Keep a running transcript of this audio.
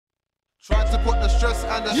Tried to put the stress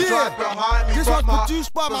and the strife behind me, this but was my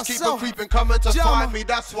produced by keep myself. Creeping, coming to find me.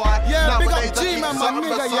 That's why nowadays I keep something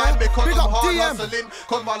beside me, cause I'm hard hustling,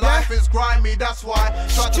 cause my life is grimy. That's why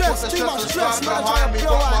tried to put the stress and strife behind me,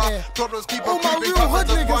 but my problems keep on creeping, coming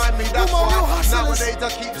to find me. That's why nowadays I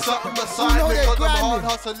keep something beside me, cause I'm hard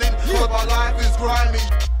hustling, cause my life is grimy.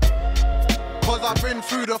 Cause I've been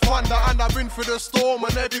through the thunder and I've been through the storm,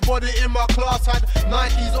 and everybody in my class had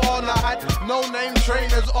Nikes on. I had no-name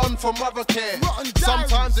trainers on for mother care.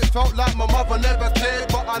 Sometimes it felt like my mother never cared,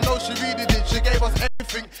 but I know she really did. She gave us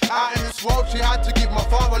everything out in this world. She had to give. My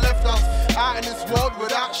father left us out in this world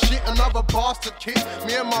without shit, another bastard kid.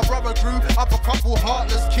 Me and my brother grew up a couple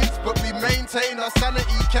heartless kids, but we maintained our sanity,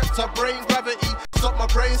 kept our brain gravity. Stopped my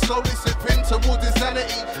brain slowly slipping towards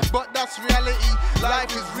insanity, but that's reality.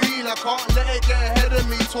 Life is real, I can't let it get ahead of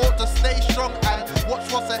me. Taught to stay strong and watch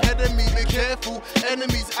what's ahead of me. Be careful,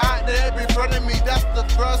 enemies out there in front of me. That's the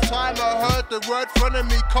first time I heard the word front of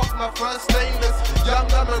me. Cocked my first stainless, young,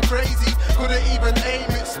 dumb and crazy. Couldn't even aim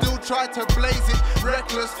it, still tried to blaze it.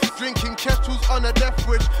 Reckless, drinking kettles on a death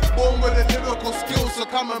wish. Born with a lyrical skill, so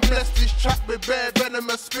come and bless this track with bare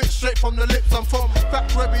venomous spit straight from the lips. I'm from back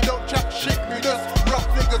where we don't chat shit, we just rough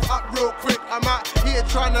niggas up real quick. I'm out here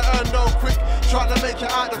trying to earn no quick, trying to make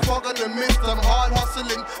it out the fog and the mist. I'm hard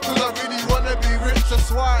hustling, cause I really wanna be rich,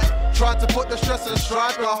 that's why. Tried to put the stress and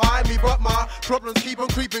strife behind me, but my problems keep on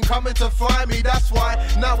creeping, coming to find me. That's why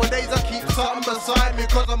nowadays I keep something beside me,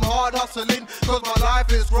 cause I'm hard hustling, cause my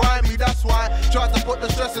life is grimy. That's why tried to put the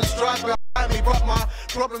stress and strife behind me, but my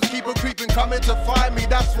problems keep on creeping, coming to find me.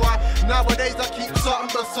 That's why nowadays I keep something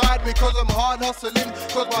beside me, cause I'm hard hustling,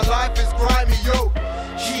 cause my life is grimy. Yo,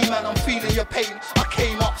 G-man, I'm feeling your pain. I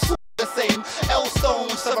came up the same. L-Stone,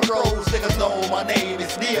 7 rows, niggas know my name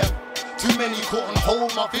is Liam. Too many couldn't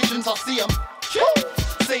hold my visions, I see them.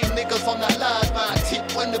 Same niggas on that loud man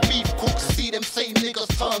tip when the beef cooks. See them same niggas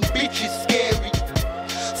turn bitches scary.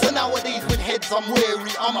 So nowadays with heads I'm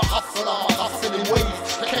wary. I'm a hustling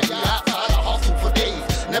ways. Kept me outside, I hustle for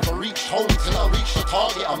days. Never reached home till I reached the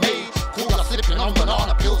target I made. Cool, I slipping on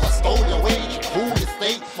banana pills, I stole your wage. Cool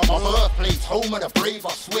estate, my birthplace, home of the brave.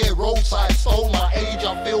 I swear roadside stole my age,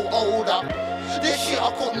 I feel older. This shit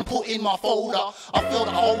I couldn't put in my folder. I feel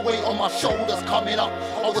the whole weight on my shoulders coming up.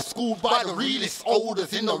 I was schooled by the realest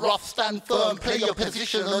olders. In the rough, stand firm, play your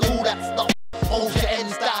position and all that stuff. Hold your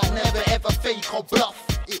ends down, never ever fake or bluff.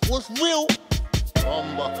 It was real.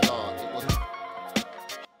 Bomba, it was